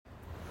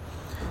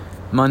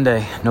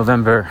Monday,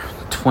 November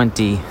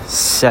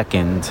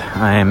 22nd.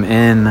 I am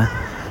in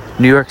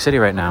New York City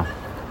right now.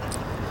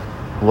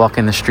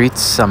 Walking the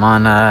streets. I'm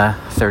on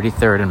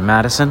 33rd and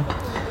Madison.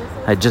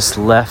 I just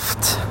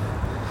left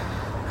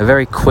a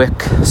very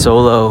quick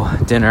solo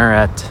dinner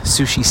at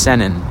Sushi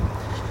Senin.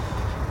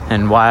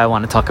 And why I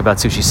want to talk about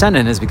Sushi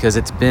Senin is because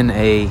it's been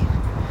a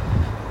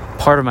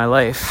part of my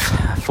life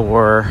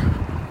for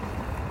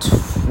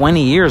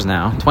 20 years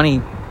now.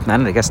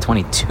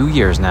 22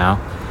 years now.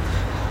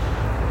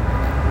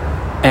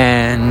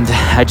 And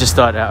I just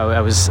thought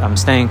I'm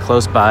staying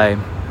close by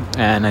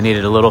and I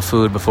needed a little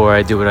food before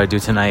I do what I do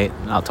tonight.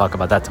 I'll talk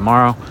about that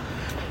tomorrow.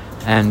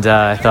 And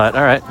I thought,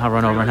 all right, I'll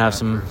run over and have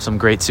some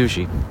great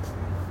sushi.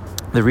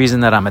 The reason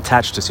that I'm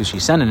attached to Sushi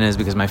Senin is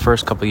because my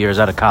first couple years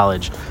out of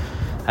college,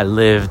 I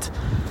lived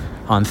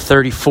on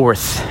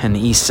 34th and the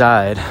East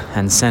Side,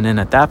 and Senin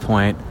at that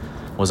point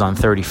was on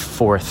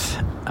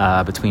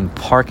 34th between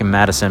Park and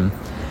Madison,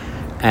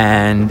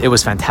 and it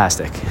was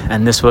fantastic.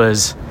 And this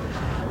was,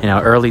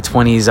 early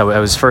 20s. I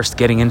was first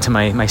getting into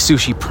my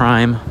sushi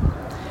prime,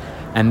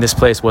 and this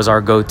place was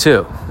our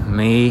go-to.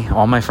 Me,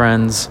 all my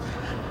friends,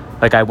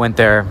 I went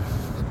there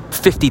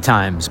 50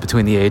 times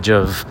between the age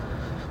of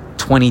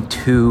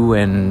 22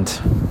 and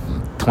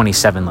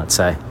 27, let's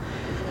say.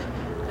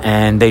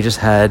 And they just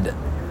had,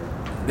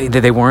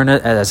 they weren't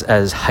as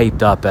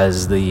hyped up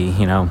as the,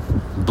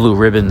 Blue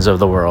Ribbons of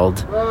the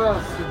world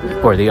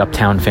or the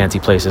uptown fancy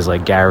places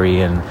like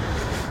Gary and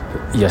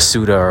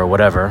Yasuda or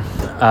whatever.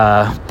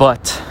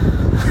 But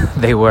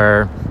they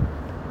were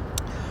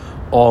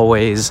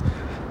always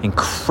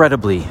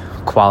incredibly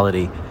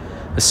quality,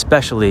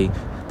 especially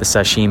the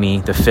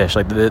sashimi, the fish,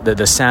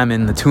 the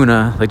salmon, the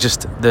tuna,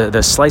 just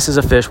the slices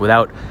of fish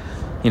without,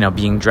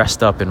 being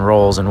dressed up in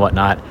rolls and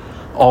whatnot.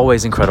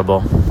 Always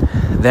incredible.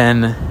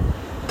 Then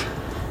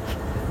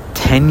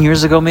 10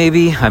 years ago,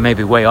 maybe, I may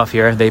be way off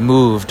here, they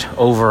moved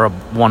over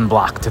one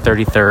block to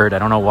 33rd. I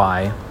don't know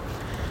why.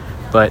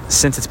 But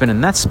since it's been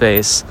in that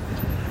space,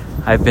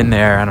 I've been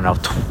there,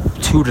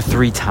 2 to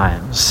 3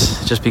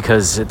 times, just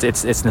because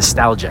it's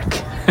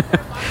nostalgic.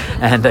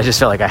 And I just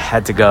felt like I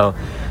had to go.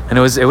 And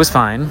it was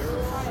fine.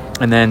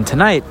 And then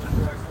tonight,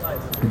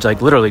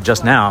 literally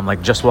just now,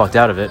 I'm just walked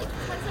out of it.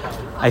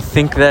 I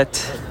think that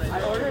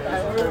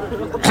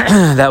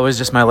that was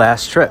just my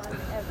last trip.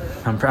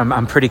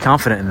 I'm pretty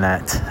confident in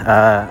that.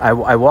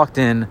 I walked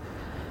in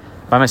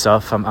by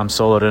myself. I'm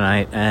solo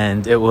tonight,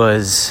 and it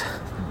was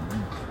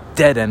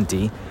dead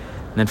empty.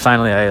 And then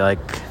finally, I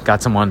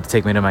got someone to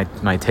take me to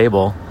my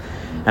table,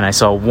 and I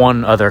saw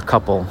one other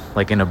couple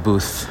in a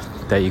booth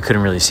that you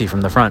couldn't really see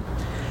from the front.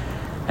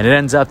 And it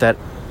ends up that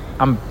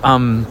I'm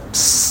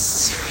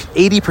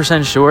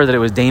 80% sure that it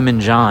was Damon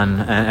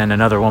John and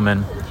another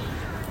woman.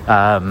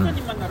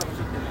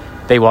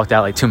 They walked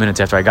out 2 minutes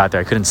after I got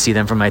there. I couldn't see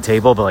them from my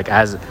table, but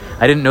as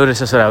I didn't notice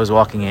this as I was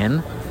walking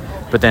in,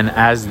 but then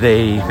as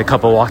the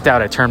couple walked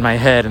out, I turned my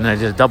head and I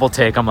did a double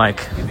take. I'm like,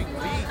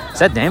 is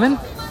that Damon?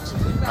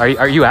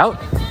 Are you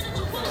out?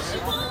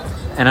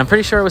 And I'm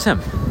pretty sure it was him.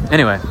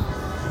 Anyway,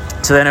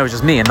 so then it was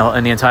just me in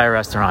the entire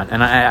restaurant,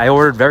 and I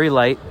ordered very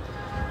light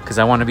because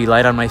I want to be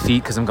light on my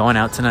feet because I'm going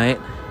out tonight.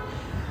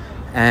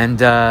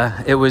 And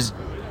it was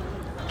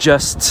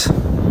just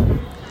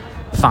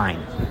fine.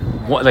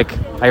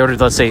 I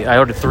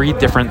ordered 3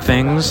 different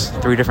things,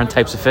 3 different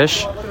types of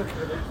fish.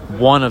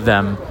 One of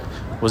them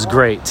was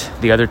great.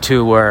 The other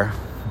 2 were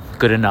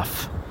good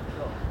enough.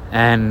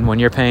 And when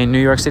you're paying New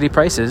York City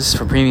prices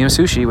for premium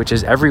sushi, which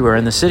is everywhere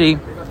in the city,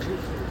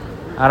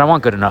 I don't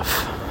want good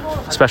enough,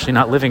 especially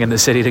not living in the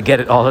city to get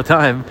it all the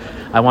time.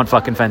 I want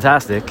fucking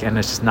fantastic, and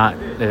it's just not.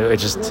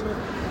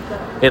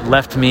 It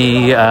left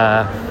me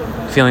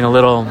feeling a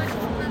little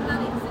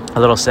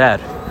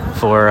sad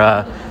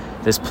for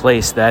this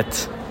place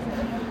that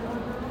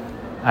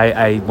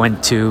I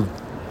went to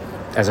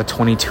as a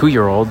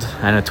 22-year-old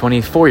and a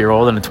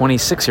 24-year-old and a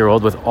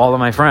 26-year-old with all of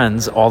my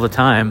friends all the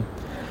time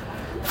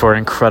for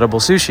incredible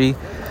sushi,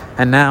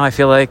 and now I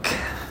feel like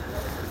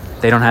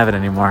they don't have it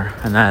anymore,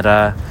 and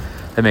that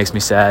makes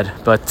me sad.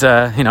 But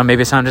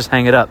maybe it's time to just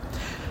hang it up.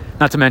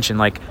 Not to mention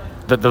the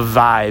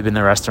vibe in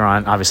the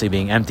restaurant, obviously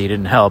being empty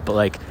didn't help,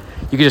 but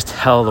you could just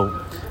tell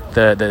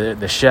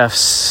the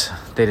chefs,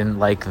 they didn't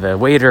like the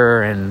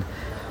waiter, and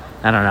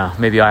I don't know,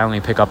 maybe I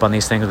only pick up on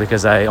these things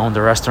because I owned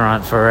a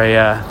restaurant for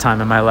a time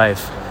in my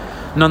life.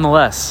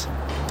 Nonetheless,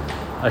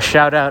 a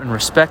shout out and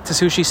respect to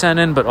Sushi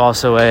Senin, but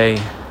also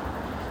a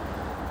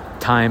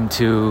time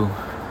to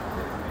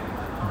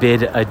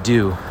bid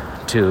adieu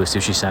to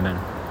Sushi Senin.